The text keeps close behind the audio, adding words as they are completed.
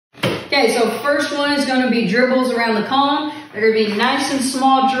Okay, so first one is going to be dribbles around the cone. They're going to be nice and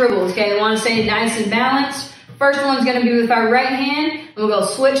small dribbles. Okay, I want to say nice and balanced. First one's going to be with our right hand. We'll go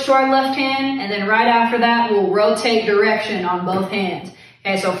switch to our left hand, and then right after that, we'll rotate direction on both hands.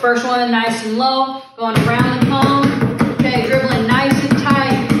 Okay, so first one nice and low, going around the cone. Okay, dribbling nice and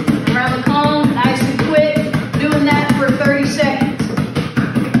tight around the cone, nice and quick. Doing that for 30 seconds.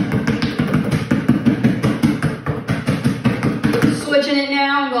 Switching it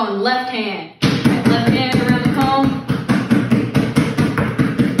now, I'm going left hand. Okay, left hand around the cone.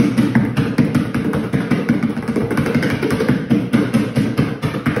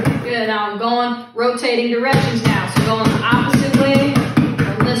 Good, now I'm going rotating directions now. So going the opposite way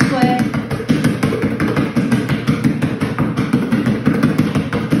from this way.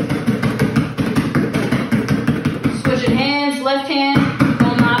 Switching hands, left hand,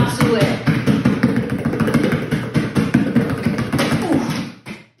 going the opposite way.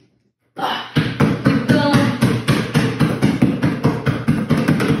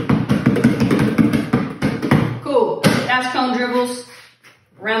 Cone dribbles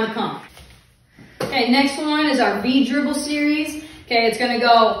around the cone. Okay, next one is our V dribble series. Okay, it's going to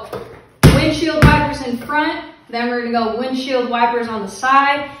go windshield wipers in front, then we're going to go windshield wipers on the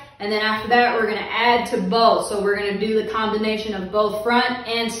side, and then after that we're going to add to both. So we're going to do the combination of both front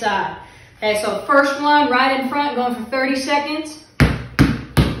and side. Okay, so first one right in front, going for 30 seconds.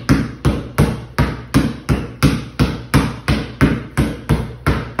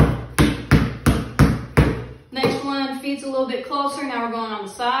 Feet's a little bit closer. Now we're going on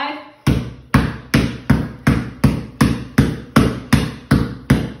the side.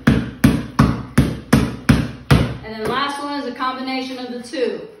 And then last one is a combination of the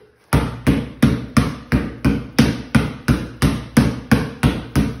two.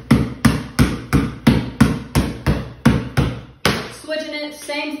 Switching it,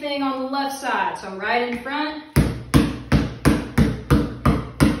 same thing on the left side. So right in front.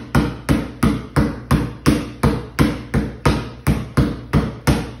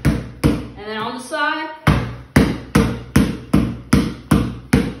 Side.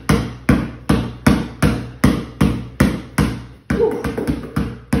 Whew.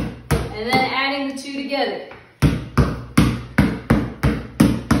 And then adding the two together.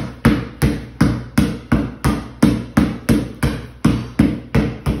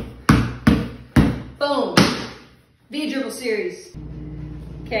 Boom. V dribble series.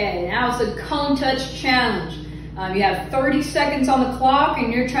 Okay, now it's a cone touch challenge. You have 30 seconds on the clock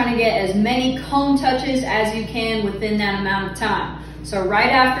and you're trying to get as many cone touches as you can within that amount of time. So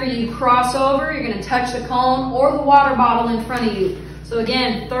right after you cross over, you're going to touch the cone or the water bottle in front of you. So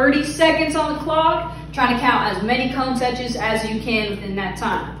again, 30 seconds on the clock, trying to count as many cone touches as you can within that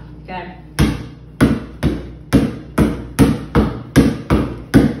time. Okay.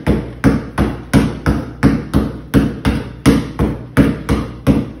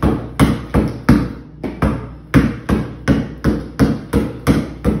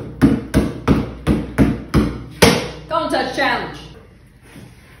 Touch challenge.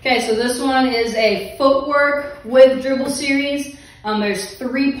 Okay, so this one is a footwork with dribble series. There's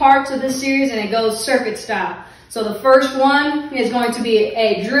 3 parts of this series and it goes circuit style. So the first one is going to be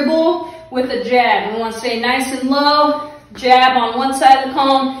a dribble with a jab. We want to stay nice and low, jab on one side of the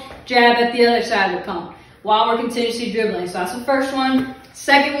cone, jab at the other side of the cone while we're continuously dribbling. So that's the first one.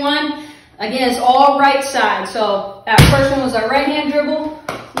 Second one, again, it's all right side. So that first one was our right hand dribble,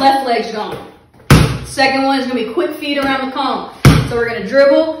 left leg's going. Second one is going to be quick feet around the cone. So we're going to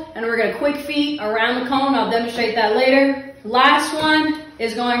dribble and we're going to quick feet around the cone. I'll demonstrate that later. Last one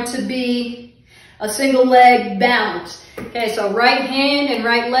is going to be a single leg balance. Okay, so right hand and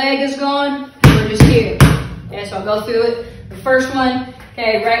right leg is going. We're just here. Okay, so I'll go through it. The first one,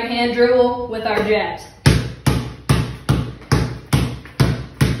 okay, right hand dribble with our jabs.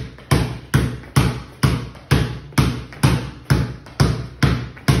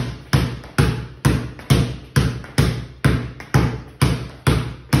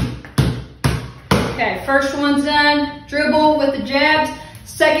 Okay, first one's done, dribble with the jabs.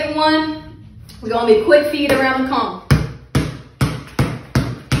 Second one, we're going to be quick feet around the cone.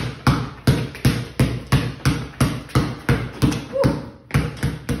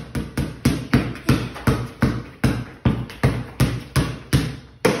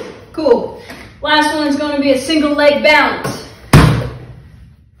 Cool. Last one is going to be a single leg balance.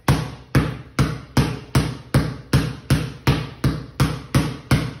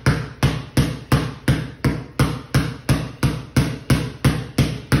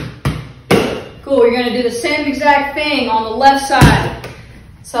 Cool, you're going to do the same exact thing on the left side.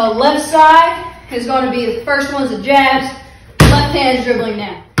 So left side is going to be, the first one's the jabs, left hand's dribbling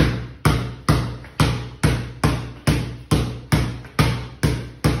now.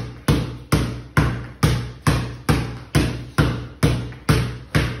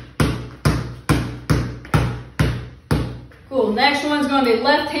 one's going to be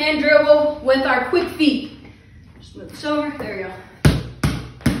left hand dribble with our quick feet. Just move this over. There we go.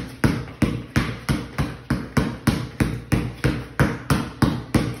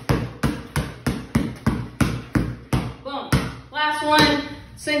 Boom. Last one,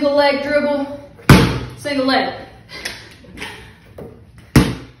 single leg dribble, single leg.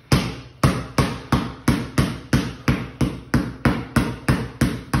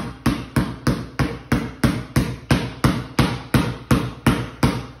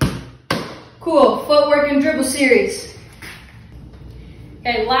 Cool, footwork and dribble series.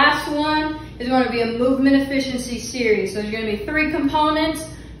 Okay, last one is going to be a movement efficiency series. So there's going to be 3 components.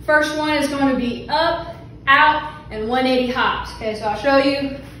 First one is going to be up, out, and 180 hops. Okay, so I'll show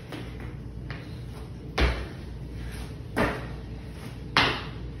you.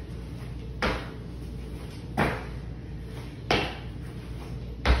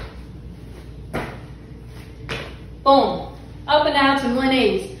 Boom, up and outs and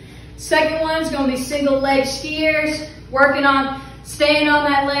 180s. Second one is going to be single leg skiers, working on staying on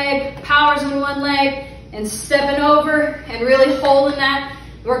that leg, powers in one leg, and stepping over and really holding that,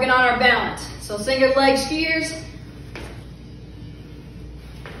 working on our balance. So single leg skiers.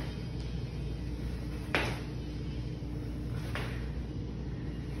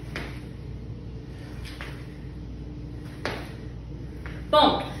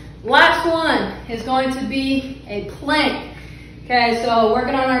 Boom. Last one is going to be a plank. Okay, so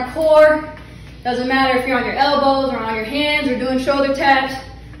working on our core. Doesn't matter if you're on your elbows or on your hands or doing shoulder taps.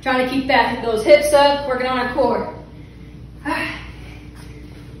 Trying to keep those hips up, working on our core.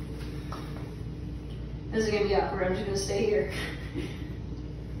 This is going to be awkward. I'm just going to stay here. You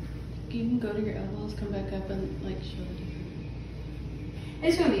can go to your elbows, come back up, and like show the difference.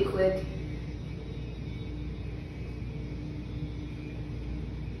 It's going to be quick.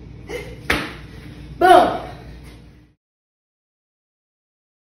 Boom.